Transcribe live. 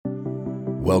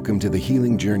Welcome to the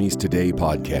Healing Journeys Today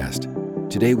podcast.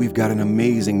 Today we've got an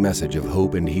amazing message of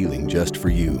hope and healing just for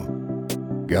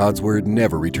you. God's word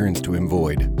never returns to him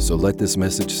void, so let this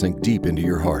message sink deep into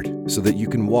your heart so that you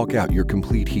can walk out your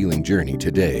complete healing journey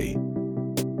today.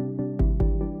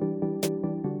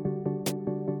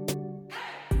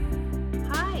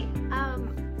 Hi,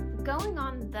 going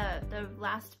on the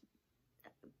last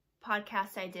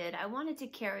podcast I did, I wanted to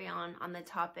carry on the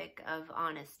topic of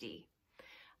honesty.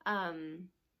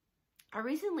 I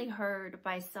recently heard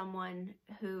by someone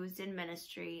who's in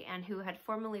ministry and who had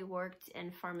formerly worked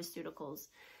in pharmaceuticals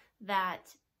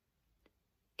that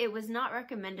it was not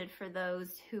recommended for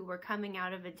those who were coming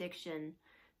out of addiction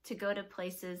to go to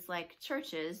places like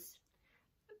churches,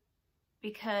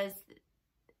 because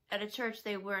at a church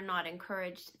they were not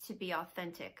encouraged to be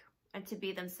authentic and to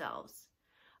be themselves.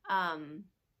 And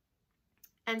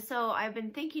so I've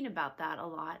been thinking about that a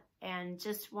lot and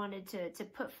just wanted to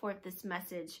put forth this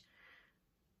message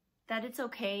that it's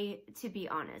okay to be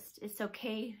honest. It's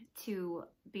okay to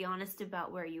be honest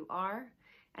about where you are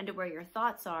and where your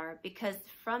thoughts are, because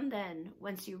from then,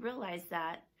 once you realize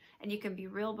that and you can be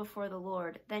real before the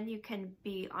Lord, then you can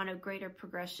be on a greater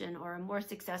progression or a more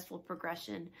successful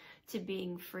progression to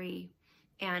being free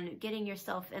and getting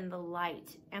yourself in the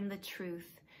light and the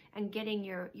truth and getting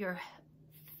your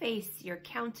face, your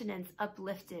countenance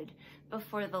uplifted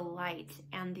before the light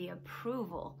and the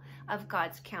approval of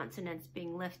God's countenance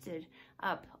being lifted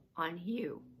up on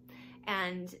you.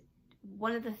 And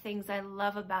one of the things I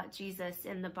love about Jesus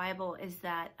in the Bible is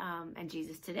that, and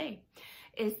Jesus today,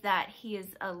 is that he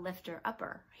is a lifter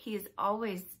upper. He is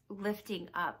always lifting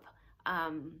up.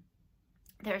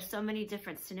 There's so many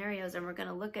different scenarios and we're going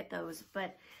to look at those,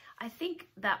 but I think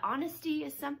that honesty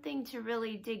is something to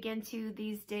really dig into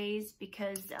these days,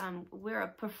 because we're a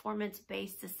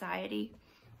performance-based society,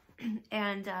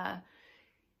 and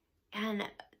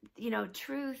you know,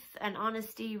 truth and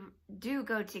honesty do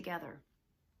go together.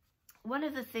 One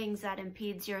of the things that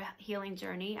impedes your healing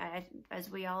journey, as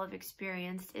we all have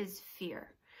experienced, is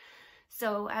fear.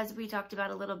 So as we talked about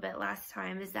a little bit last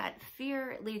time, is that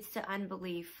fear leads to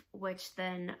unbelief, which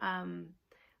then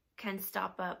can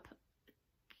stop up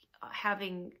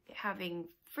having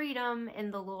freedom in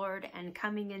the Lord and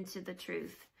coming into the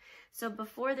truth. So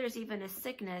before there's even a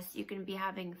sickness, you can be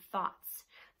having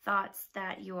thoughts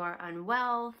that you are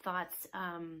unwell, thoughts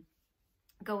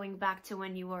going back to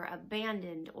when you were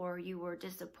abandoned or you were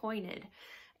disappointed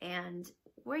and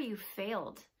where you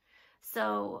failed.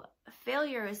 So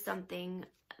failure is something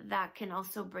that can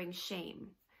also bring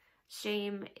shame.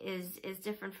 Shame is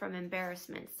different from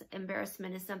embarrassment.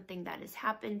 Embarrassment is something that has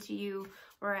happened to you,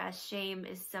 whereas shame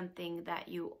is something that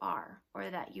you are or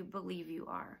that you believe you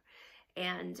are.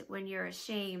 And when you're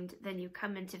ashamed, then you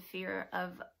come into fear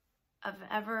of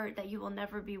ever that you will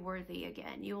never be worthy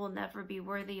again. You will never be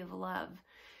worthy of love.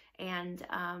 And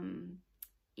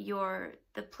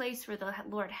the place where the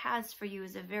Lord has for you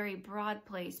is a very broad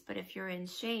place. But if you're in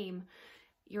shame,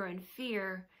 you're in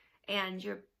fear, and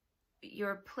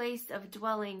your place of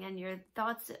dwelling and your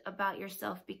thoughts about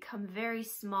yourself become very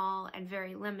small and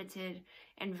very limited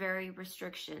and very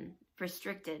restricted.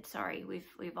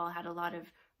 We've all had a lot of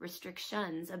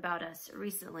restrictions about us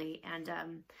recently, and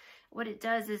what it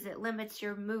does is it limits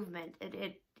your movement.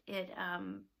 It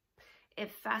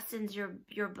fastens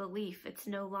your belief. It's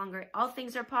no longer all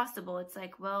things are possible. It's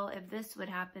like, well, if this would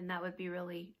happen, that would be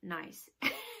really nice.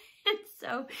 And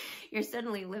so you're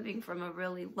suddenly living from a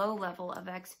really low level of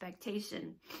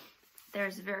expectation.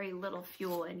 There's very little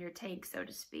fuel in your tank, so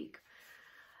to speak.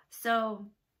 So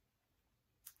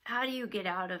how do you get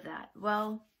out of that?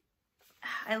 Well,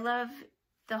 I love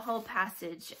the whole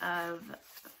passage of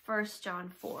 1 John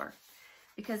 4,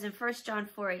 because in 1 John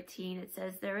 4:18 it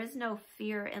says, "There is no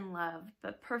fear in love,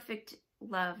 but perfect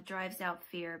love drives out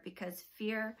fear, because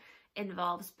fear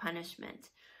involves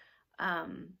punishment."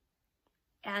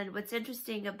 And what's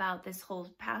interesting about this whole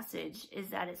passage is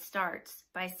that it starts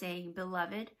by saying,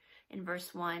 "Beloved," in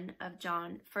verse 1 of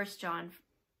 1 John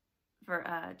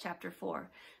chapter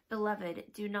 4.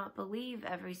 "Beloved, do not believe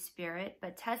every spirit,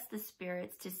 but test the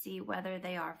spirits to see whether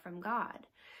they are from God.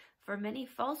 For many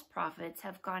false prophets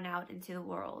have gone out into the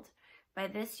world. By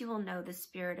this you will know the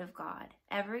Spirit of God.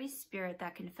 Every spirit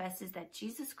that confesses that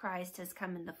Jesus Christ has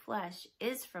come in the flesh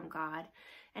is from God,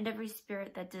 and every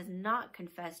spirit that does not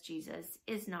confess Jesus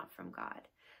is not from God.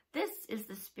 This is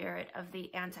the spirit of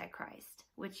the Antichrist,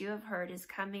 which you have heard is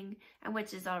coming and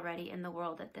which is already in the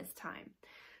world at this time."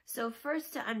 So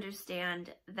first, to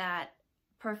understand that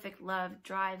perfect love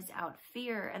drives out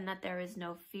fear and that there is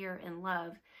no fear in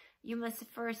love, you must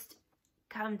first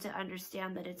come to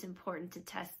understand that it's important to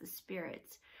test the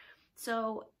spirits.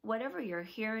 So whatever you're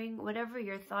hearing, whatever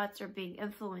your thoughts are being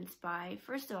influenced by,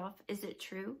 first off, is it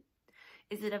true?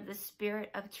 Is it of the Spirit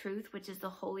of truth, which is the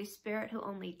Holy Spirit, who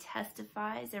only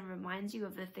testifies and reminds you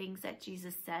of the things that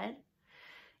Jesus said?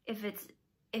 If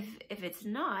it's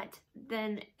not,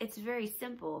 then it's very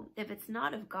simple. If it's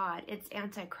not of God, it's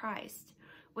Antichrist,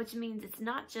 which means it's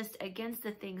not just against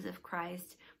the things of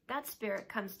Christ. That spirit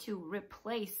comes to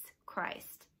replace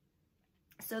Christ.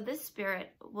 So this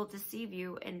spirit will deceive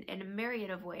you in a myriad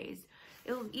of ways.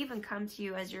 It will even come to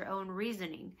you as your own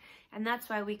reasoning. And that's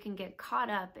why we can get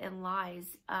caught up in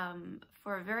lies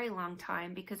for a very long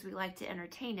time, because we like to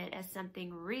entertain it as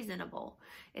something reasonable.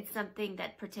 It's something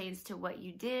that pertains to what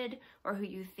you did or who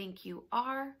you think you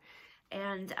are.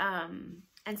 And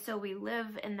so we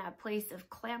live in that place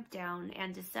of clampdown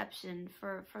and deception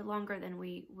for longer than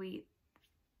the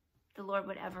Lord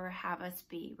would ever have us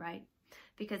be, right?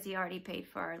 Because he already paid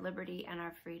for our liberty and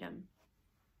our freedom.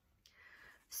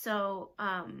 So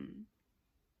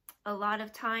a lot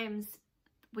of times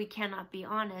we cannot be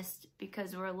honest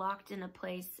because we're locked in a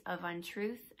place of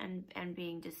untruth and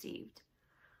being deceived.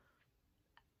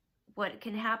 What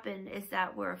can happen is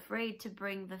that we're afraid to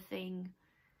bring the thing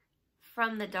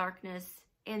from the darkness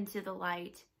into the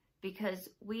light, because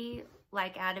we,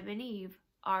 like Adam and Eve,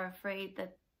 are afraid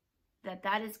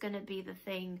that is going to be the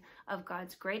thing of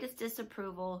God's greatest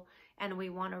disapproval, and we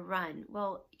want to run.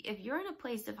 Well, if you're in a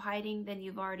place of hiding, then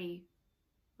you've already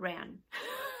ran.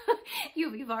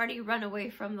 You've already run away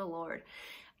from the Lord.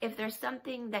 If there's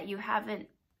something that you haven't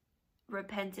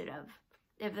repented of,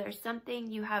 if there's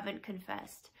something you haven't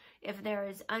confessed, if there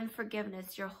is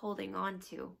unforgiveness you're holding on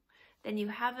to, then you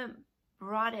haven't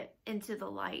brought it into the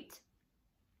light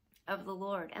of the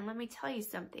Lord. And let me tell you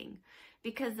something,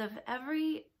 because of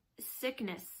every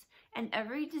sickness and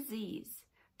every disease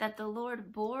that the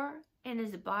Lord bore in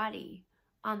his body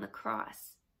on the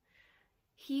cross,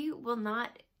 he will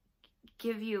not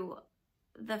give you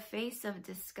the face of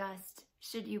disgust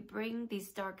should you bring these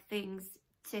dark things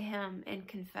to him in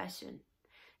confession.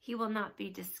 He will not be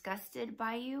disgusted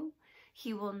by you.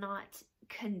 He will not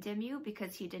condemn you,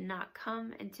 because he did not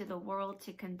come into the world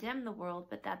to condemn the world,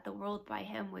 but that the world by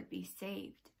him would be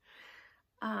saved.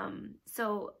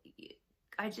 So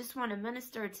I just want to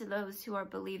minister to those who are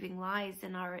believing lies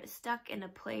and are stuck in a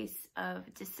place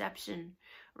of deception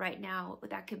right now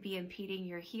that could be impeding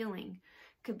your healing,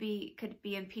 could be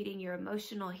impeding your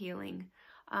emotional healing.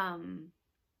 And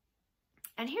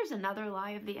here's another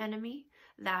lie of the enemy,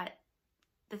 that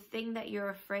the thing that you're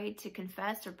afraid to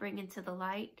confess or bring into the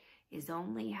light is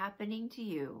only happening to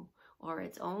you, or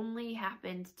it's only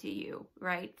happened to you,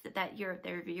 right? That you're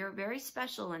very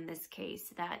special in this case,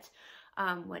 that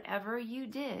whatever you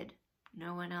did,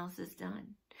 no one else has done.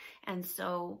 And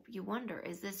so you wonder,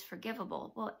 is this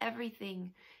forgivable? Well,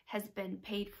 everything has been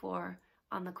paid for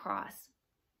on the cross.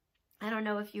 I don't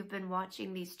know if you've been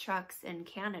watching these trucks in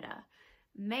Canada,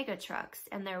 mega trucks,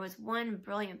 and there was one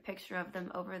brilliant picture of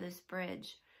them over this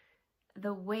bridge.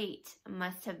 The weight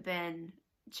must have been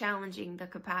challenging the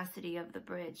capacity of the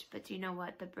bridge, but you know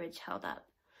what? The bridge held up.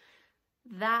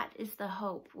 That is the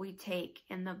hope we take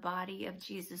in the body of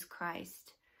Jesus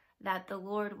Christ, that the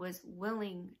Lord was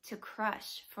willing to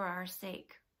crush for our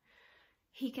sake.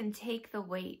 He can take the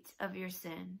weight of your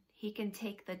sin. He can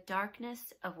take the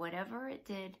darkness of whatever it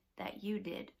did that you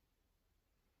did.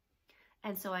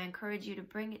 And so I encourage you to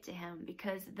bring it to him,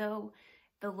 because though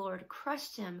the Lord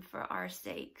crushed him for our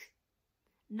sake,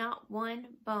 not one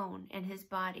bone in his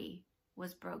body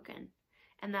was broken.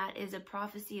 And that is a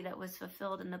prophecy that was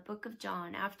fulfilled in the book of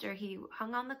John. After he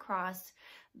hung on the cross,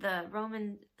 the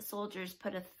Roman soldiers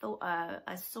put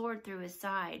a sword through his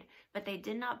side, but they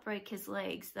did not break his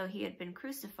legs, though he had been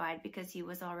crucified, because he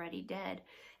was already dead.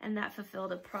 And that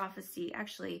fulfilled a prophecy.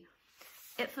 Actually,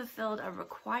 it fulfilled a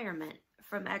requirement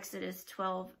from Exodus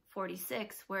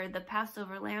 12:46, where the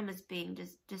Passover lamb is being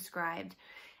described.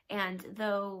 And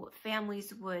though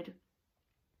families would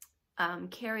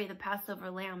carry the Passover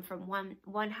lamb from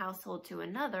one household to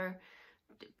another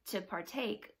to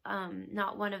partake,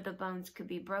 not one of the bones could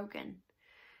be broken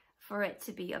for it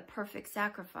to be a perfect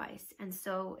sacrifice. And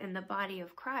so in the body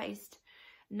of Christ,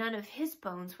 none of his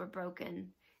bones were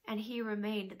broken, and he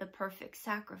remained the perfect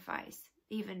sacrifice,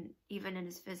 even in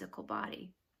his physical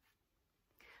body.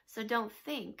 So don't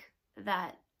think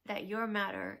that your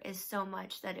matter is so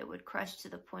much that it would crush to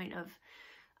the point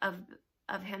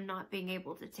of him not being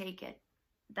able to take it.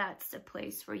 That's a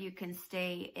place where you can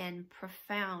stay in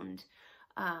profound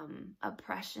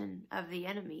oppression of the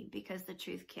enemy, because the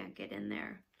truth can't get in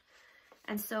there.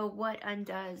 And so what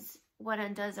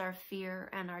undoes our fear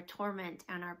and our torment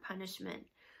and our punishment?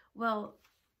 Well,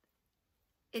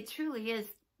 it truly is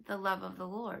the love of the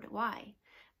Lord. Why?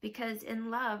 Because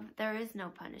in love, there is no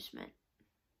punishment.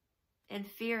 In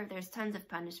fear, there's tons of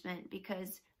punishment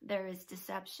because there is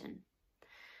deception.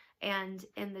 And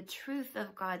in the truth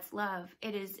of God's love,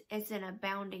 it's an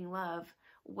abounding love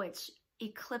which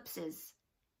eclipses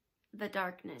the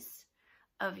darkness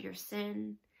of your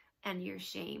sin and your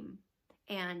shame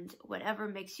and whatever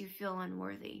makes you feel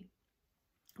unworthy,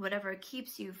 whatever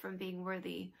keeps you from being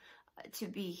worthy to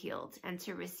be healed and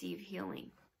to receive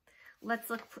healing. Let's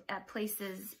look at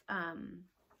places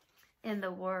in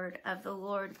the word of the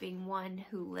Lord being one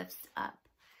who lifts up.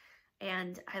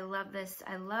 And I love this.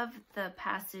 I love the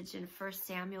passage in 1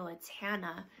 Samuel. It's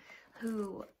Hannah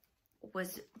who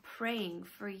was praying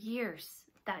for years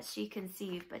that she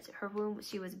conceived, but her womb,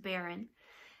 she was barren.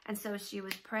 And so she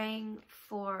was praying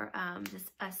for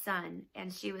a son,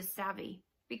 and she was savvy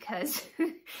because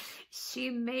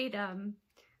she made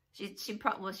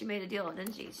she made a deal,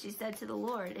 didn't she? She said to the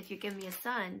Lord, "If you give me a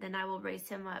son, then I will raise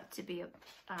him up to be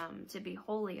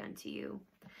holy unto you."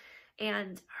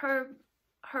 And her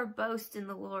boast in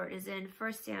the Lord is in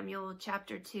 1 Samuel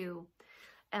chapter 2.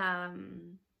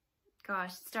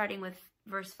 Starting with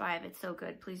verse 5, it's so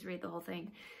good. Please read the whole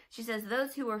thing. She says,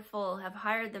 "Those who were full have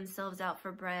hired themselves out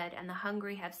for bread, and the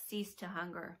hungry have ceased to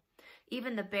hunger.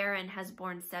 Even the barren has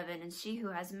borne 7, and she who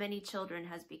has many children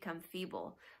has become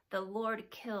feeble. The Lord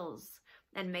kills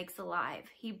and makes alive.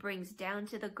 He brings down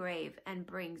to the grave and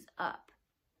brings up.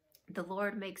 The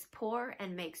Lord makes poor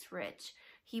and makes rich.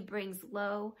 He brings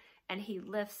low and he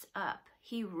lifts up.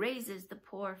 He raises the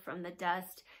poor from the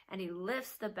dust, and he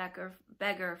lifts the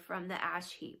beggar from the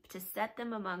ash heap, to set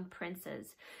them among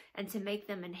princes and to make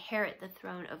them inherit the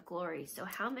throne of glory." So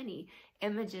how many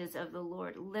images of the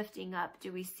Lord lifting up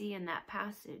do we see in that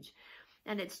passage?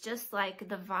 And it's just like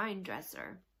the vine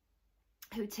dresser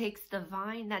who takes the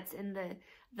vine that's in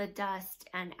the dust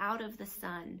and out of the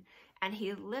sun, and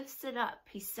he lifts it up.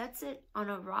 He sets it on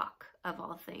a rock, of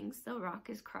all things. The rock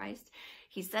is Christ.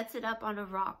 He sets it up on a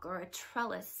rock or a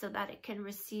trellis so that it can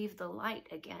receive the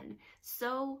light again.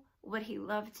 So would he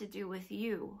love to do with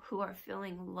you who are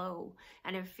feeling low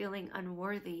and are feeling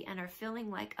unworthy and are feeling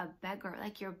like a beggar,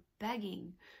 like you're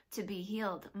begging to be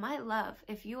healed. My love,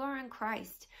 if you are in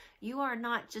Christ, you are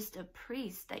not just a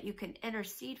priest that you can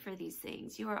intercede for these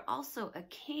things. You are also a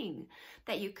king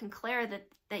that you can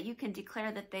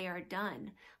declare that they are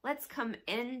done. Let's come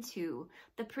into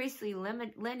the priestly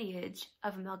lineage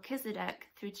of Melchizedek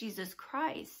through Jesus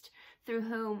Christ, through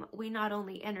whom we not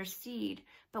only intercede,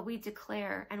 but we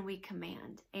declare and we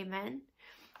command. Amen?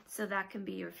 So that can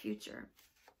be your future,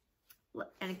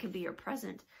 and it can be your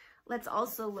present. Let's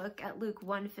also look at Luke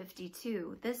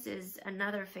 1:52. This is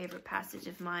another favorite passage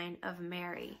of mine, of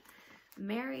Mary.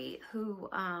 Mary who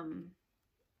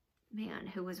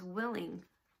was willing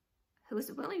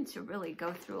to really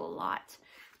go through a lot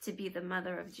to be the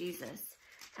mother of Jesus.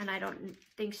 And I don't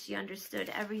think she understood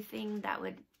everything that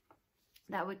would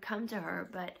come to her,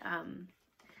 but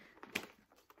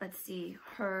let's see,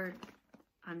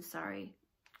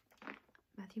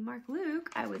 Matthew, Mark,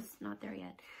 Luke, I was not there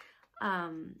yet.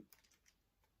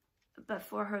 But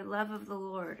for her love of the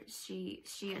Lord, she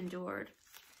endured,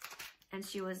 and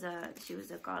she was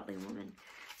a godly woman.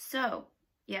 So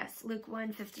yes, Luke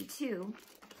 1:52.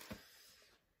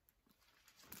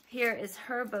 Here is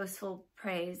her boastful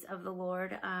praise of the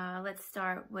Lord. Let's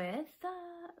start with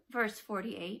verse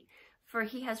 48. "For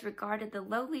he has regarded the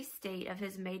lowly state of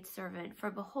his maidservant. For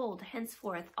behold,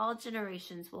 henceforth all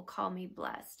generations will call me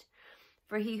blessed.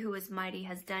 For he who is mighty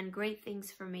has done great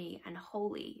things for me, and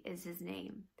holy is his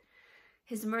name.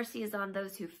 His mercy is on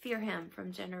those who fear him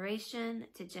from generation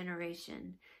to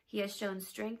generation. He has shown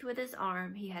strength with his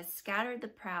arm. He has scattered the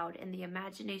proud in the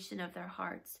imagination of their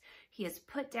hearts. He has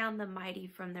put down the mighty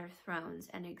from their thrones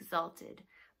and exalted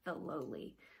the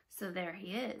lowly." So there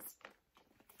he is,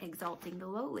 exalting the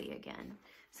lowly again.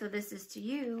 So this is to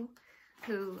you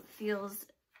who feels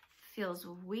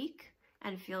weak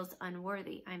and feels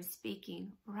unworthy. I'm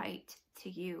speaking right to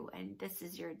you, and this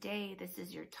is your day, this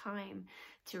is your time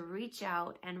to reach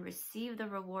out and receive the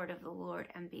reward of the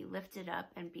Lord and be lifted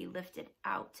up and be lifted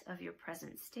out of your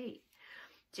present state.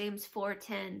 James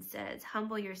 4:10 says,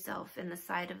 "Humble yourself in the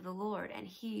sight of the Lord, and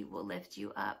he will lift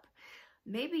you up."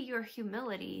 Maybe your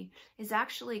humility is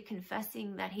actually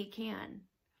confessing that he can.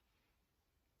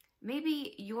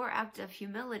 Maybe your act of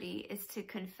humility is to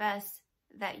confess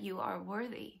that you are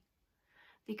worthy,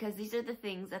 because these are the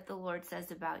things that the Lord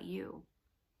says about you.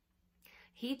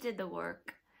 He did the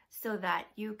work so that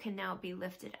you can now be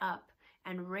lifted up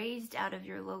and raised out of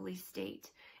your lowly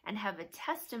state and have a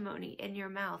testimony in your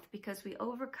mouth, because we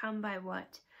overcome by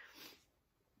what?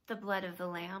 The blood of the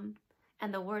Lamb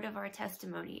and the word of our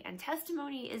testimony. And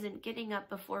testimony isn't getting up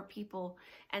before people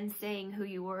and saying who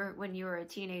you were when you were a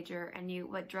teenager and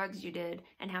what drugs you did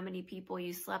and how many people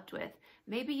you slept with.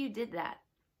 Maybe you did that.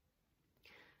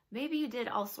 Maybe you did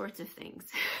all sorts of things.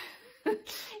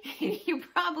 You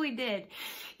probably did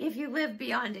if you live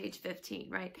beyond age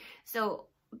 15, right? So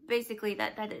basically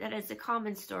that is a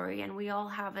common story, and we all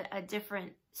have a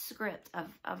different script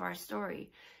of our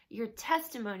story. Your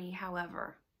testimony,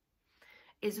 however,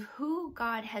 is who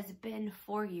God has been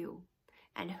for you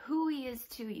and who he is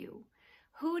to you.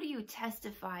 Who do you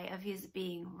testify of his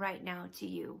being right now to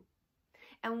you?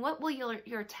 And what will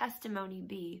your testimony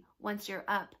be once you're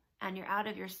up and you're out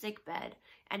of your sick bed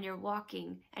and you're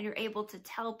walking and you're able to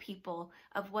tell people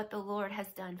of what the Lord has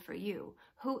done for you?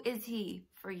 Who is he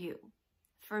for you?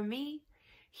 For me,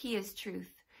 he is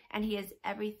truth, and he is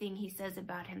everything he says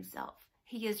about himself.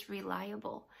 He is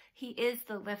reliable. He is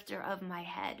the lifter of my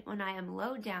head. When I am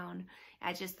low down,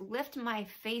 I just lift my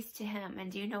face to him,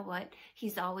 and do you know what?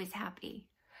 He's always happy.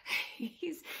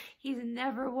 He's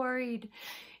never worried.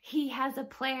 He has a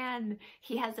plan.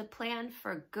 He has a plan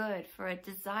for good, for a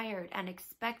desired and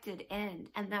expected end,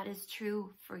 and that is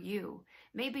true for you.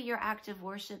 Maybe your act of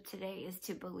worship today is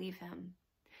to believe him,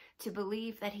 to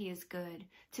believe that he is good,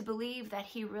 to believe that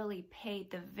he really paid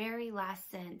the very last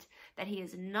cent, that he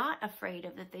is not afraid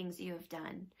of the things you have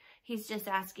done. He's just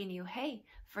asking you, hey,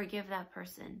 forgive that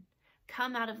person.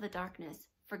 Come out of the darkness.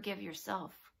 Forgive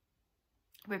yourself.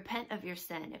 Repent of your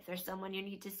sin. If there's someone you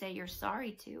need to say you're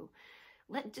sorry to,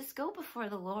 just go before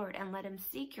the Lord and let him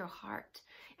seek your heart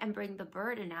and bring the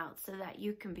burden out so that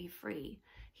you can be free.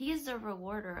 He is a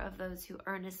rewarder of those who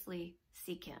earnestly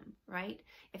seek him, right?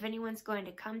 If anyone's going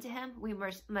to come to him, we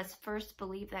must first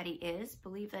believe that he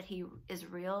is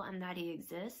real and that he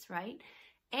exists, right?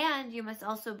 And you must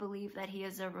also believe that he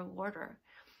is a rewarder.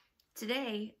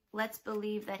 Today, let's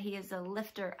believe that he is a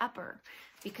lifter-upper,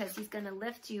 because he's going to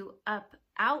lift you up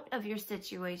out of your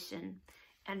situation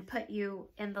and put you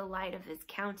in the light of his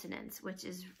countenance, which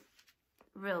is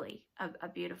really a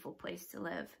beautiful place to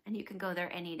live. And you can go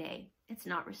there any day. It's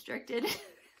not restricted.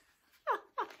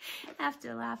 I have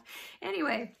to laugh.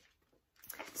 Anyway,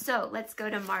 so let's go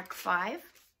to Mark 5.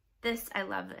 I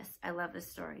love this. I love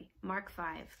this story. Mark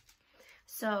 5.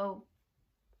 So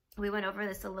we went over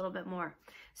this a little bit more.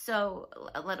 So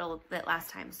a little bit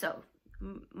last time. So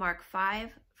Mark 5,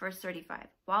 verse 35.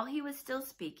 While he was still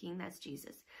speaking, that's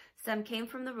Jesus, some came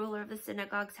from the ruler of the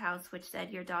synagogue's house, which said,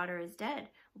 your daughter is dead.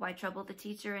 Why trouble the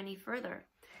teacher any further?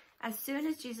 As soon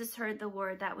as Jesus heard the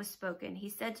word that was spoken, he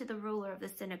said to the ruler of the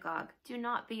synagogue, do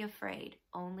not be afraid,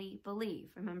 only believe.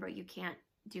 Remember, you can't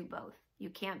do both. You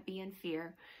can't be in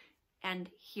fear and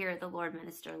hear the Lord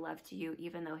minister love to you,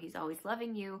 even though he's always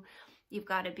loving you. You've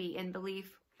got to be in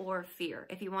belief or fear.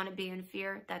 If you want to be in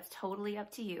fear, that's totally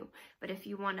up to you. But if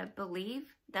you want to believe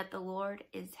that the Lord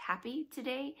is happy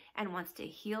today and wants to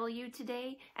heal you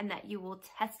today, and that you will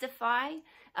testify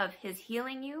of his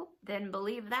healing you, then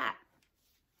believe that.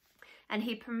 And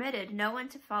he permitted no one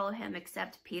to follow him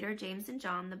except Peter, James, and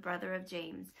John, the brother of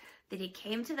James. Then he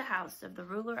came to the house of the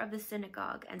ruler of the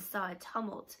synagogue and saw a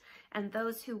tumult and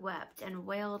those who wept and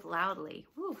wailed loudly.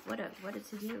 Whew, what a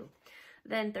to-do.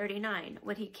 Then 39,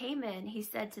 when he came in, he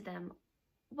said to them,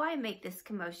 why make this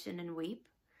commotion and weep?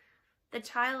 The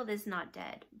child is not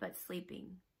dead, but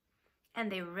sleeping. And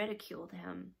they ridiculed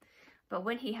him. But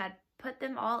when he had put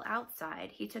them all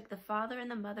outside, he took the father and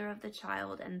the mother of the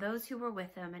child and those who were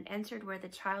with him and entered where the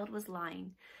child was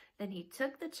lying. Then he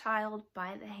took the child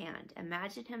by the hand.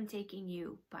 Imagine him taking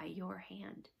you by your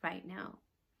hand right now.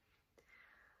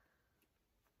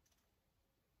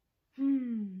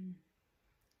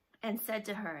 And said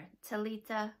to her,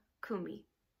 Talita Kumi,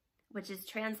 which is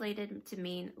translated to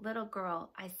mean, little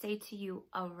girl, I say to you,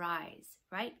 arise,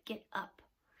 right? Get up.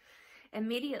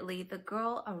 Immediately the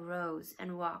girl arose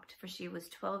and walked, for she was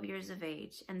 12 years of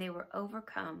age, and they were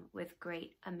overcome with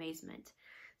great amazement.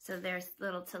 So there's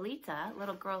little Talita,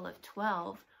 little girl of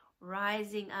 12,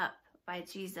 rising up by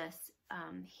Jesus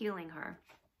healing her.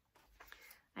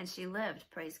 And she lived,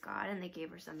 praise God, and they gave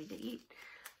her something to eat.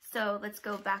 So let's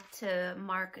go back to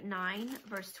Mark 9,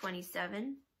 verse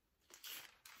 27.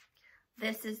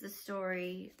 This is the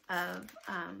story of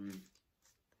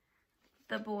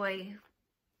the boy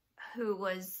who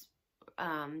was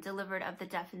delivered of the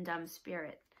deaf and dumb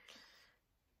spirit.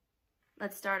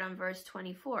 Let's start on verse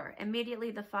 24.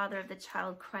 Immediately the father of the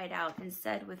child cried out and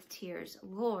said with tears,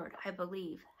 Lord, I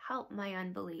believe. Help my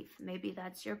unbelief. Maybe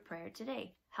that's your prayer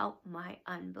today. Help my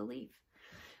unbelief.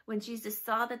 When Jesus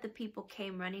saw that the people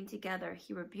came running together,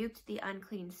 he rebuked the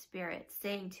unclean spirit,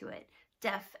 saying to it,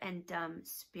 deaf and dumb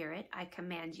spirit, I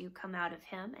command you, come out of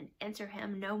him and enter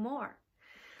him no more.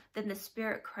 Then the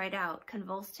spirit cried out,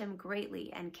 convulsed him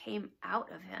greatly, and came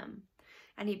out of him.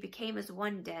 And he became as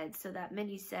one dead, so that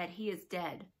many said, he is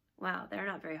dead. Wow, they're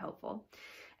not very hopeful.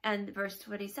 And verse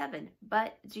 27,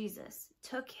 but Jesus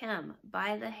took him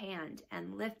by the hand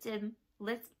and lifted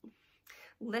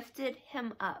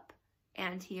him up,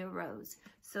 and he arose.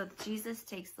 So Jesus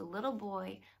takes the little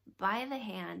boy by the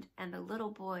hand, and the little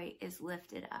boy is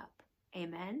lifted up.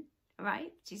 Amen?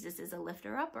 Right? Jesus is a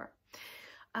lifter-upper.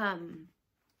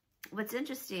 What's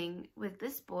interesting with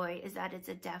this boy is that it's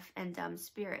a deaf and dumb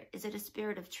spirit. Is it a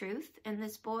spirit of truth in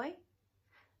this boy?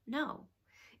 No.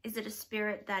 Is it a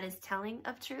spirit that is telling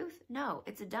of truth? No,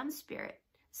 it's a dumb spirit.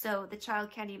 So the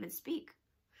child can't even speak.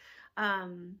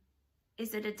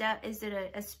 Is it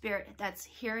a spirit that's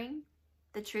hearing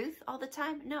the truth all the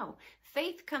time? No.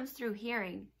 Faith comes through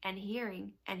hearing and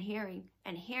hearing and hearing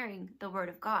and hearing the word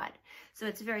of God. So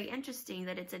it's very interesting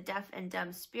that it's a deaf and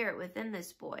dumb spirit within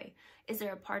this boy. Is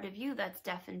there a part of you that's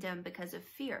deaf and dumb because of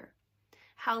fear?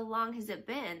 How long has it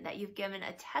been that you've given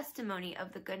a testimony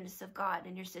of the goodness of God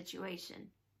in your situation?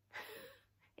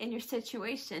 In your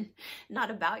situation, not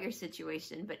about your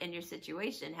situation, but in your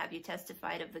situation, have you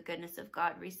testified of the goodness of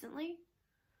God recently?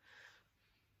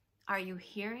 Are you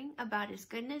hearing about his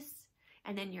goodness?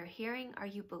 And in your hearing, are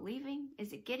you believing?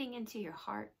 Is it getting into your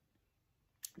heart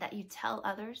that you tell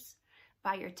others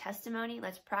by your testimony?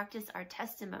 Let's practice our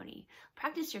testimony.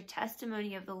 Practice your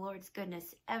testimony of the Lord's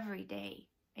goodness every day.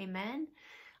 Amen?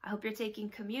 I hope you're taking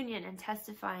communion and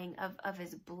testifying of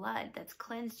his blood that's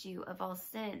cleansed you of all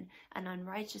sin and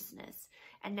unrighteousness.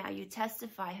 And now you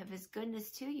testify of his goodness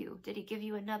to you. Did he give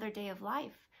you another day of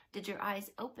life? Did your eyes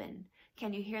open?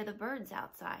 Can you hear the birds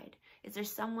outside? Is there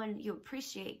someone you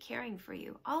appreciate caring for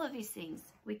you? All of these things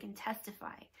we can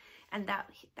testify. And that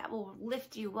will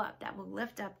lift you up. That will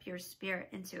lift up your spirit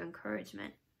into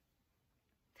encouragement.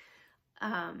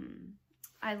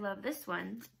 I love this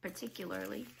one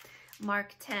particularly.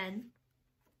 Mark 10,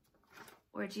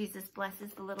 where Jesus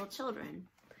blesses the little children.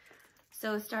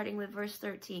 So starting with verse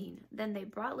 13, then they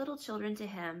brought little children to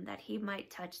him that he might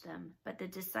touch them, but the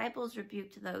disciples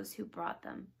rebuked those who brought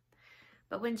them.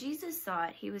 But when Jesus saw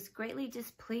it, he was greatly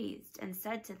displeased and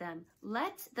said to them,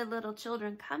 let the little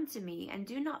children come to me, and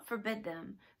do not forbid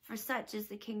them, for such is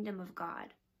the kingdom of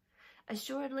God.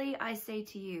 Assuredly, I say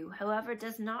to you, whoever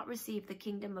does not receive the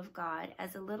kingdom of God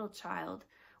as a little child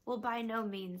will by no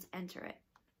means enter it.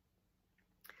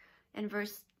 In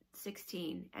verse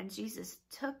 16, and Jesus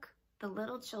took the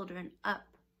little children up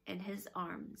in his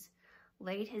arms,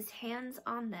 laid his hands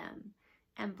on them,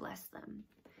 and blessed them.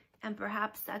 And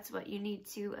perhaps that's what you need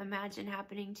to imagine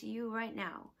happening to you right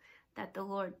now, that the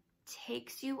Lord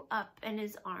takes you up in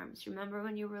his arms. Remember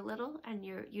when you were little and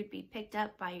you'd be picked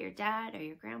up by your dad or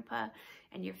your grandpa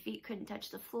and your feet couldn't touch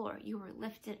the floor? You were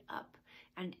lifted up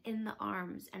and in the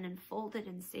arms and enfolded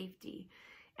in safety.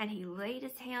 And he laid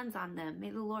his hands on them. May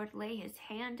the Lord lay his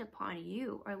hand upon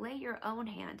you, or lay your own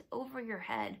hand over your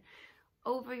head,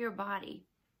 over your body.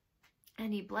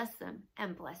 And he blessed them.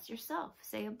 And bless yourself.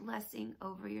 Say a blessing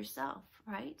over yourself,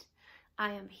 right?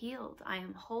 I am healed. I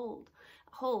am whole.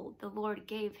 The Lord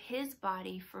gave his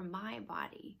body for my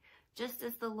body. Just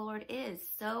as the Lord is,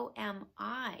 so am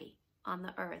I on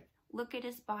the earth. Look at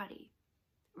his body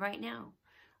right now.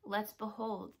 Let's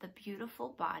behold the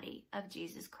beautiful body of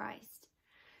Jesus Christ.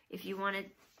 If you want to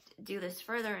do this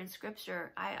further in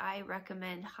scripture, I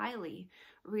recommend highly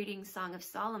reading Song of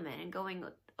Solomon and going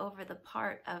over the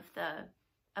part of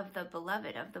the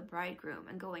beloved, of the bridegroom,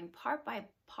 and going part by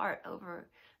part over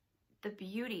the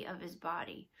beauty of his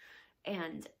body,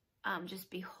 and just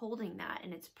beholding that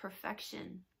in its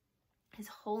perfection, his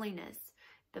holiness,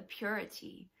 the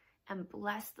purity, and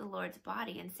bless the Lord's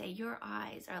body and say, your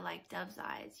eyes are like dove's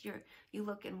eyes. You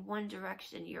look in one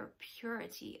direction, your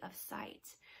purity of sight.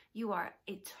 You are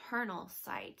eternal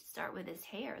sight. Start with his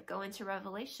hair. Go into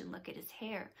Revelation. Look at his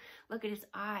hair. Look at his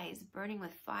eyes burning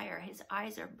with fire. His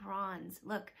eyes are bronze.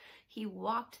 Look, he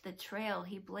walked the trail.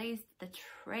 He blazed the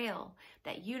trail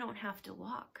that you don't have to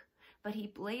walk, but he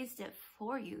blazed it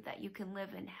for you that you can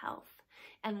live in health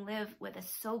and live with a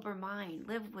sober mind,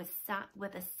 live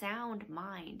with a sound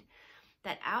mind,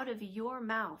 that out of your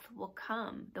mouth will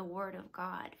come the word of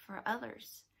God for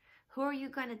others. Who are you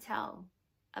going to tell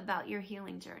about your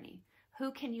healing journey?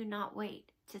 Who can you not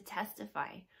wait to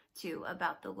testify to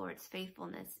about the Lord's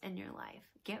faithfulness in your life?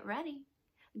 Get ready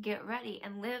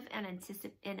and live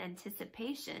in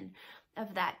anticipation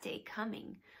of that day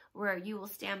coming, where you will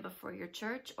stand before your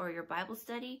church or your Bible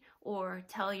study or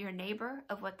tell your neighbor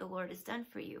of what the Lord has done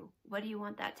for you. What do you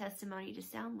want that testimony to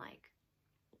sound like?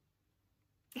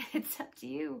 It's up to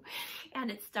you,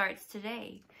 and it starts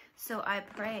today. So I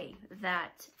pray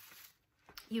that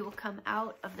you will come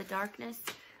out of the darkness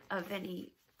of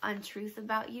any untruth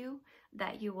about you,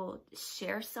 that you will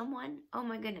share someone. Oh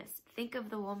my goodness. Think of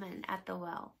the woman at the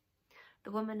well,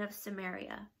 the woman of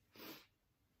Samaria.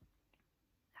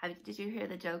 Did you hear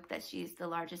the joke that she's the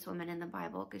largest woman in the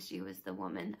Bible because she was the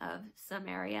woman of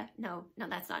Samaria? No,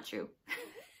 that's not true.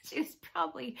 She was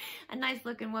probably a nice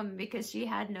looking woman because she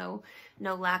had no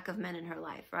lack of men in her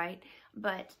life, right?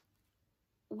 But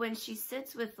when she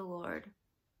sits with the Lord,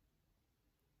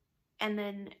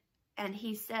 and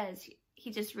he says,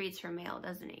 he just reads her mail,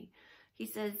 doesn't he? He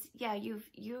says, yeah, you've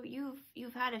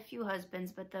had a few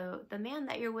husbands, but the man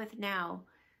that you're with now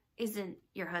isn't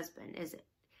your husband, is it?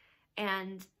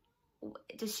 And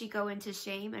does she go into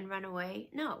shame and run away?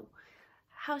 No.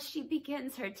 How she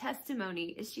begins her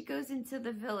testimony is she goes into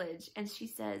the village and she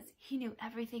says, he knew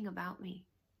everything about me.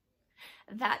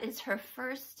 That is her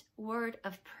first word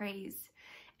of praise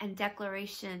and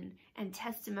declaration and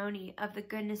testimony of the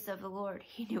goodness of the Lord.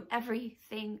 He knew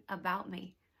everything about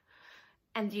me.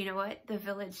 And you know what? The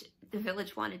village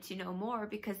wanted to know more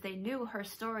because they knew her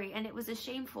story, and it was a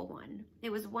shameful one.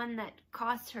 It was one that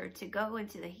cost her to go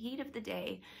into the heat of the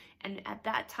day and at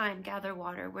that time gather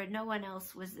water where no one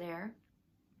else was there.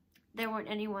 There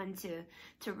weren't anyone to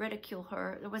ridicule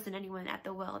her. There wasn't anyone at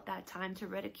the well at that time to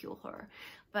ridicule her.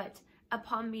 But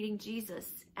upon meeting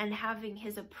Jesus and having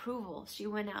his approval, she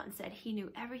went out and said, he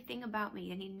knew everything about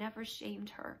me and he never shamed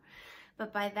her.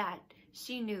 But by that,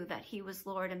 she knew that he was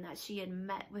Lord and that she had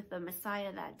met with the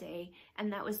Messiah that day.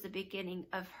 And that was the beginning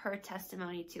of her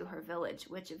testimony to her village,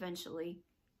 which eventually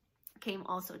came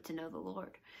also to know the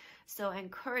Lord. So I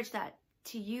encourage that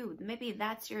to you. Maybe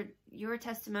that's your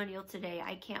testimonial today.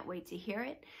 I can't wait to hear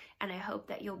it. And I hope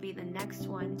that you'll be the next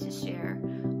one to share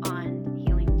on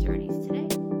Healing Journeys today.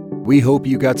 We hope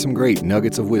you got some great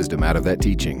nuggets of wisdom out of that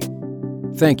teaching.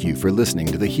 Thank you for listening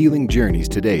to the Healing Journeys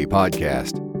Today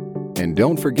podcast. And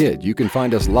don't forget, you can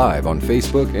find us live on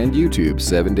Facebook and YouTube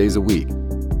 7 days a week.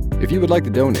 If you would like to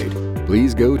donate,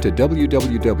 please go to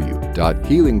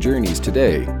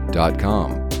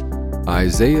www.healingjourneystoday.com.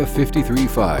 Isaiah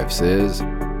 53:5 says,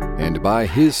 "And by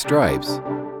his stripes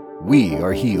we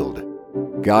are healed."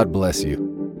 God bless you.